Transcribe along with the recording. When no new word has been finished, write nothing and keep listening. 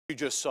You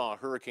just saw a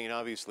hurricane,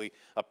 obviously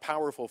a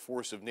powerful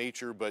force of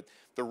nature, but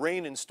the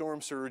rain and storm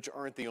surge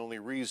aren't the only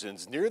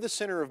reasons. Near the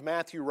center of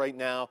Matthew right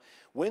now,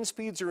 wind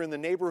speeds are in the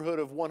neighborhood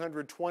of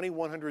 120,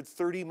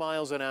 130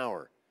 miles an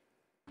hour.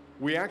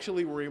 We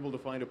actually were able to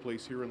find a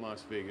place here in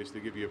Las Vegas to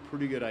give you a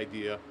pretty good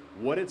idea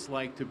what it's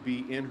like to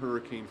be in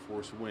hurricane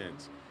force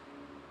winds.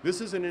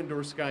 This is an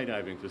indoor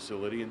skydiving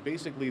facility, and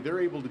basically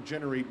they're able to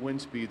generate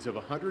wind speeds of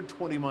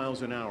 120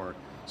 miles an hour.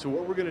 So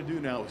what we're going to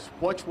do now is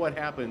watch what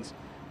happens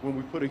when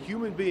we put a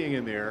human being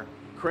in there,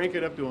 crank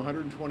it up to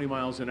 120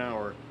 miles an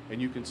hour,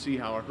 and you can see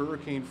how a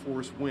hurricane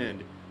force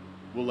wind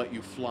will let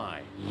you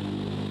fly.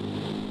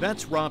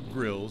 That's Rob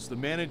Grills, the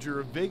manager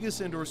of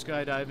Vegas Indoor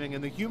Skydiving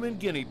and the human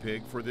guinea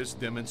pig for this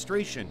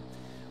demonstration.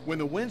 When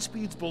the wind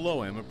speeds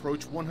below him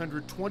approach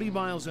 120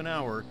 miles an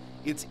hour,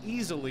 it's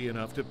easily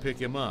enough to pick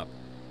him up.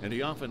 And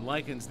he often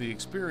likens the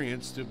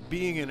experience to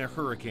being in a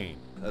hurricane.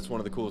 That's one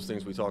of the coolest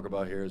things we talk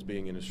about here is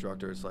being an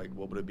instructor. It's like,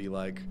 what would it be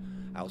like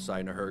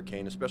outside in a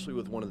hurricane, especially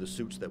with one of the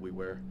suits that we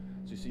wear.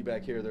 So you see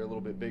back here, they're a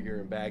little bit bigger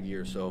and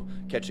baggier, so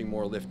catching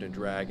more lift and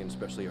drag, and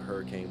especially a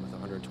hurricane with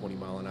 120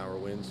 mile an hour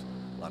winds,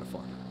 a lot of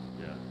fun.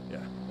 Yeah.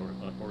 Yeah.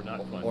 Or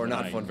not fun. Or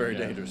not fun, very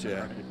yeah. dangerous,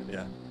 yeah. Right.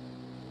 Yeah.